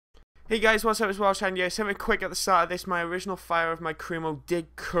Hey guys, what's up? It's Welsh, and yeah, something quick at the start of this. My original fire of my career mode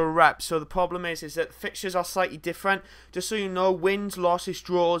did corrupt. So the problem is that fixtures are slightly different. Just so you know, wins, losses,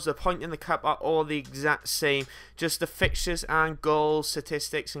 draws, the point in the cup are all the exact same. Just the fixtures and goals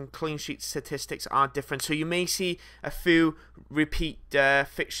statistics and clean sheet statistics are different. So you may see a few repeat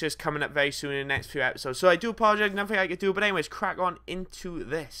fixtures coming up very soon in the next few episodes. So I do apologize, nothing I could do. But anyways, crack on into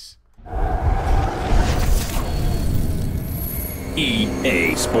this.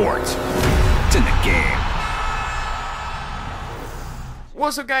 EA Sports. It's in the game.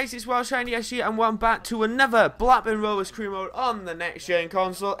 What's up guys, it's Welsh and welcome back to another Blackburn Rovers career mode on the next gen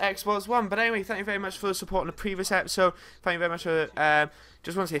console, Xbox One. But anyway, thank you very much for supporting the previous episode. Thank you very much for,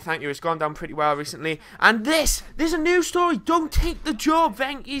 just want to say thank you. It's gone down pretty well recently. And there's a new story. Don't take the job.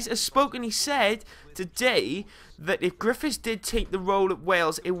 Venkis has spoken. He said today that if Griffiths did take the role at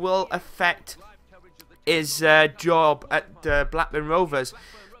Wales, it will affect his job at Blackburn Rovers.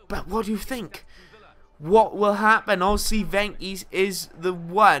 But what do you think? What will happen? Obviously, Venkis is the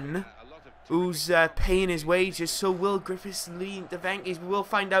one who's paying his wages. So will Griffiths lead to Venkis? We will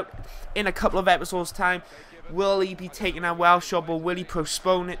find out in a couple of episodes' time. Will he be taking a Welsh job, or will he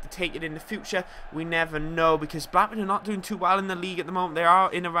postpone it to take it in the future? We never know, because Blackburn are not doing too well in the league at the moment. They are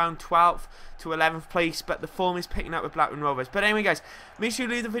in around 12th to 11th place, but the form is picking up with Blackburn Rovers. But anyway guys, make sure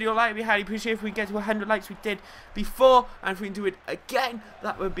you leave the video a like. We highly appreciate it. If we get to 100 likes we did before, and if we can do it again,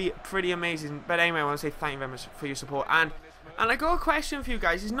 that would be pretty amazing. But anyway, I want to say thank you very much for your support. And I got a question for you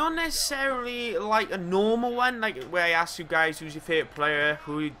guys. It's not necessarily like a normal one, like where I ask you guys who's your favourite player,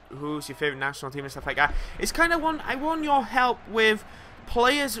 who's your favourite national team and stuff like that. It's kind of I want your help with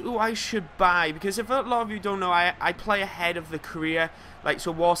players who I should buy, because if a lot of you don't know, I play ahead of the career. Like,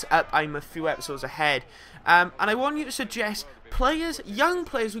 so what's up, I'm a few episodes ahead. And I want you to suggest players, young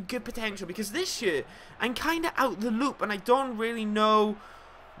players with good potential, because this year I'm kind of out the loop and I don't really know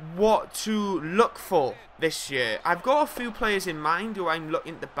what to look for this year. I've got a few players in mind who I'm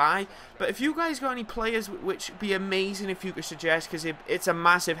looking to buy, but if you guys got any players which would be amazing if you could suggest, because it's a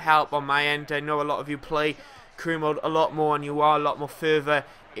massive help on my end. I know a lot of you play career mode a lot more and you are a lot more further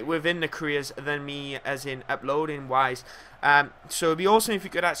within the careers than me, as in uploading wise. So it'd be awesome if you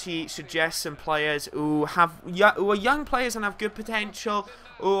could actually suggest some players who are young players and have good potential,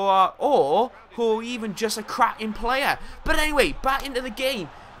 or who are even just a cracking player. But anyway, back into the game.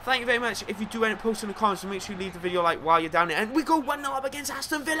 Thank you very much. If you do end up posting in the comments, so make sure you leave the video like while you're down there. And we go 1-0 up against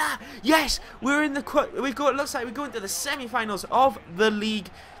Aston Villa. Yes, we're in the it looks like we're going to the semi-finals of the League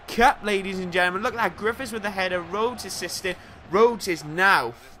Cup, ladies and gentlemen. Look at that, Griffiths with the header, Rhodes assisting. Rhodes is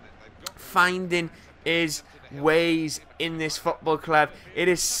now finding his ways in this football club. It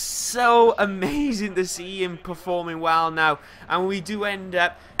is so amazing to see him performing well now, and we do end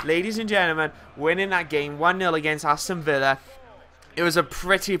up, ladies and gentlemen, winning that game 1-0 against Aston Villa. It was a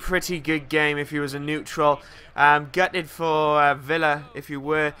pretty good game if you was a neutral. Gutted for Villa if you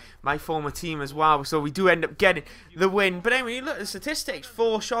were my former team as well. So we do end up getting the win. But anyway, you look at the statistics.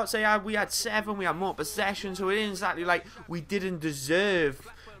 4 shots they had. We had 7. We had more possession. So it isn't exactly like we didn't deserve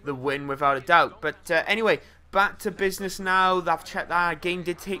the win without a doubt. But anyway, back to business now. I've checked that game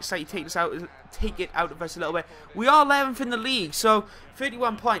did take it out of us a little bit. We are 11th in the league. So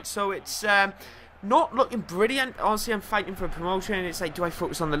 31 points. So it's not looking brilliant. Honestly, I'm fighting for promotion. It's like, do I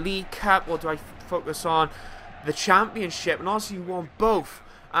focus on the League Cup or do I focus on the Championship? And honestly, you want both.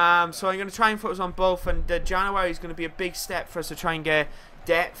 So I'm going to try and focus on both. And January is going to be a big step for us to try and get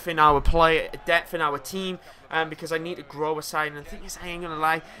depth in our team. Because I need to grow a side. And the thing is, I ain't going to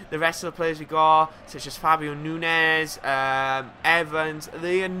lie, the rest of the players we got, such as Fabio Nunes, Evans,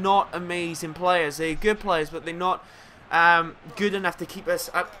 they are not amazing players. They're good players, but they're not good enough to keep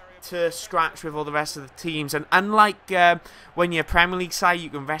us up to scratch with all the rest of the teams. And unlike when you're a Premier League side, you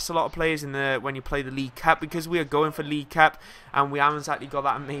can rest a lot of players when you play the League Cup, because we are going for League Cup and we haven't exactly got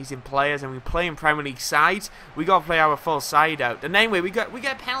that amazing players, and we play in Premier League sides, we got to play our full side out. And anyway, we get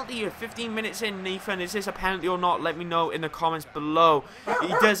a penalty here 15 minutes in. Nathan, is this a penalty or not? Let me know in the comments below. He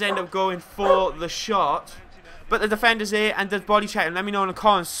does end up going for the shot, but the defender's there and does body check, and let me know in the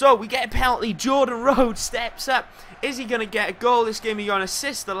comments. So we get a penalty. Jordan Rhodes steps up. Is he going to get a goal this game? He got an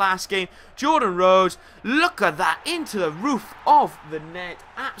assist the last game. Jordan Rhodes, look at that, into the roof of the net.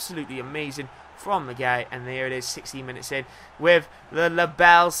 Absolutely amazing from the guy. And there it is, 16 minutes in with the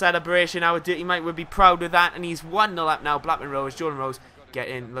LaBelle celebration. Our Dirty Mike would be proud of that. And he's 1-0 up now. Blackburn Rovers, Jordan Rhodes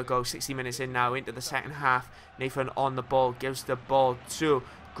getting the goal. 60 minutes in now into the second half. Nathan on the ball, gives the ball to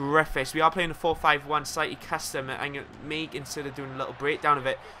Griffiths. We are playing a 4-5-1, slightly custom. I'm going to may consider doing a little breakdown of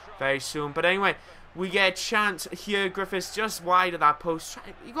it very soon. But anyway, we get a chance here. Griffiths just wide of that post.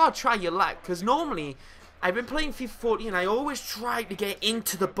 You got to try your luck, because normally I've been playing FIFA 14, I always try to get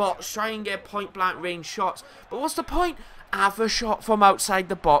into the box, try and get point-blank range shots. But what's the point? Have a shot from outside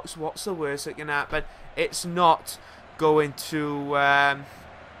the box. What's the worst that can happen? It's not going to,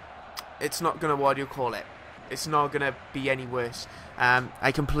 what do you call it? It's not going to be any worse.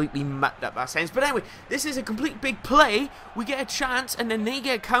 I completely mucked up that sense. But anyway, this is a complete big play. We get a chance, and then they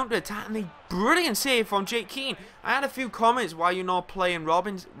get a counter-attack, and they brilliant save from Jake Keane. I had a few comments why you're not playing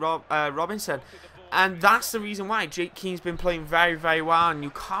Robinson. And that's the reason why. Jake Keane's been playing very, very well, and you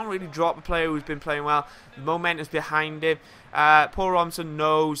can't really drop a player who's been playing well. The momentum's behind him. Paul Robinson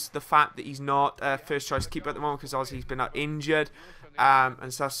knows the fact that he's not first choice keeper at the moment because obviously he's been out injured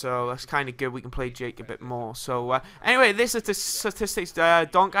and stuff, so that's kind of good. We can play Jake a bit more. So anyway, this is the statistics.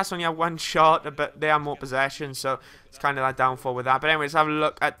 Doncaster only have one shot, but they have more possession, so it's kind of that downfall with that. But anyway, let's have a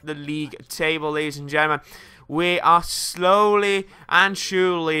look at the league table, ladies and gentlemen. We are slowly and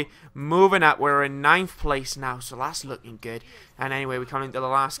surely moving up. We're in 9th place now, so that's looking good. And anyway, we're coming to the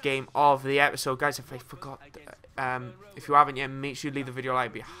last game of the episode. Guys, if I forgot, if you haven't yet, make sure you leave the video a like.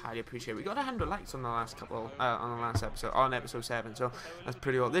 It'd be highly appreciated. We got 100 likes on the last couple, on the last episode, on episode 7, so that's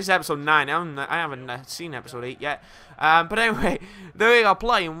pretty cool. This is episode 9. I haven't seen episode 8 yet. But anyway, they are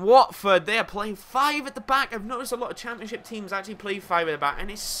playing Watford. They are playing 5 at the back. I've noticed a lot of championship teams actually play 5 at the back, and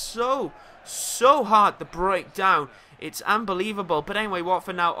it's so hard to break down. It's unbelievable. But anyway,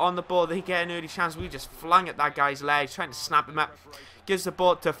 Watford now on the ball. They get an early chance. We just flung at that guy's legs, trying to snap him up. Gives the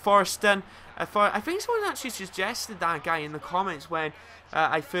ball to Forreston. I think someone actually suggested that guy in the comments when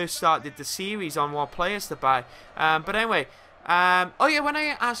I first started the series on what players to buy. But anyway, oh yeah, when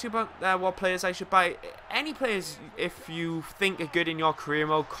I asked you about what players I should buy, any players if you think are good in your career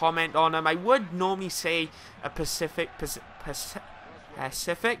mode, comment on them. I would normally say a specific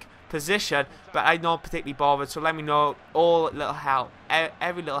position, but I'm not particularly bothered, so let me know. All little help,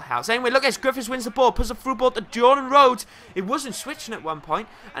 every little help. So anyway, look, as Griffiths wins the ball, puts a through ball to Jordan Rhodes. It wasn't switching at one point,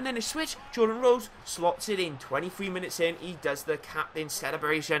 and then it switched. Jordan Rhodes slots it in. 23 minutes in, he does the captain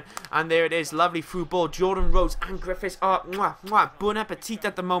celebration, and there it is, lovely through ball. Jordan Rhodes and Griffiths are bon appetit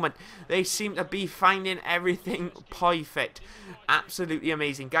at the moment. They seem to be finding everything perfect. Absolutely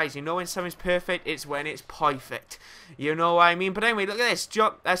amazing, guys. You know when something's perfect, it's when it's perfect. You know what I mean? But anyway, look at this.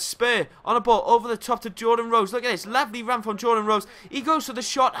 Spur on a ball over the top to Jordan Rhodes. Look at this. Lovely run from Jordan Rhodes. He goes for the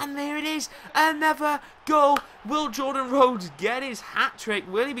shot, and there it is. Another goal. Will Jordan Rhodes get his hat-trick?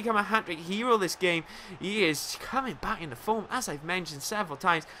 Will he become a hat-trick hero this game? He is coming back into form, as I've mentioned several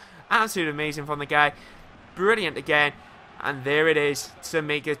times. Absolutely amazing from the guy. Brilliant again. And there it is to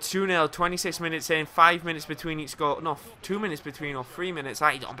make it 2-0, 26 minutes in, 5 minutes between each goal. No, 2 minutes between or 3 minutes.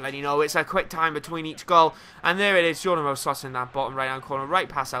 I don't bloody know. It's a quick time between each goal. And there it is. Jordan Rhodes slots in that bottom right-hand corner, right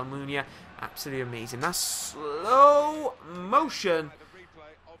past Almunia. Absolutely amazing. That's slow motion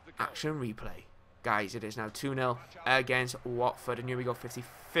action replay. Guys, it is now 2-0 against Watford. And here we go,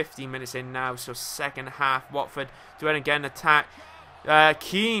 50 minutes in now. So second half, Watford doing again attack.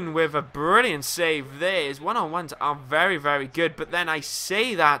 Keane with a brilliant save there. His one-on-ones are very, very good. But then I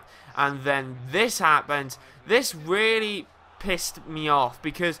say that, and then this happens. This really pissed me off,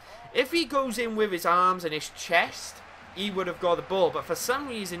 because if he goes in with his arms and his chest, he would have got the ball. But for some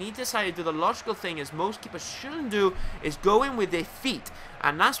reason, he decided to do the logical thing, as most keepers shouldn't do, is go in with their feet.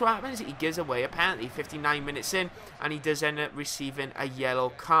 And that's what happens. He gives away a penalty 59 minutes in, and he does end up receiving a yellow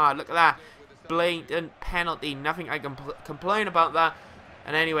card. Look at that. Blatant penalty. Nothing I can complain about that.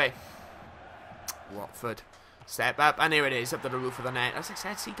 And anyway, Watford step up, and there it is, up to the roof of the net. As I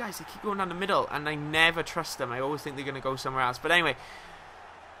said, see guys, they keep going down the middle, and I never trust them. I always think they're going to go somewhere else. But anyway,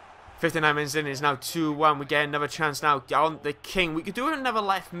 59 minutes in, is now 2-1. We get another chance now on the King. We could do another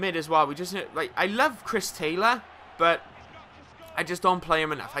left mid as well. We just, like, I love Chris Taylor, but I just don't play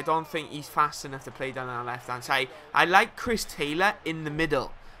him enough. I don't think he's fast enough to play down on the left hand side. I like Chris Taylor in the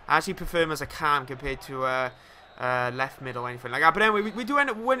middle. I actually prefer him as a cam compared to left mid or anything like that. But anyway, we do end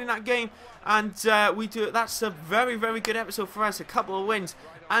up winning that game, and we do. That's a very, very good episode for us. A couple of wins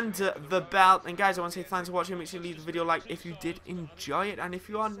under the belt. And guys, I want to say thanks for watching. Make sure you leave the video a like if you did enjoy it, and if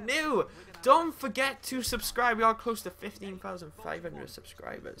you are new, don't forget to subscribe. We are close to 15,500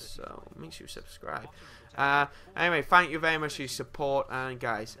 subscribers, so make sure you subscribe. Anyway, thank you very much for your support, and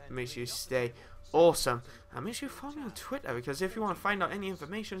guys, make sure you stay awesome, and make sure you follow me on Twitter, because if you want to find out any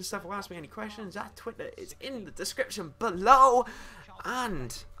information and stuff or ask me any questions, that Twitter is in the description below.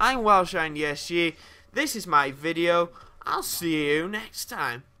 And I'm Welsh and SG. This is my video. I'll see you next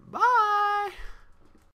time. Bye.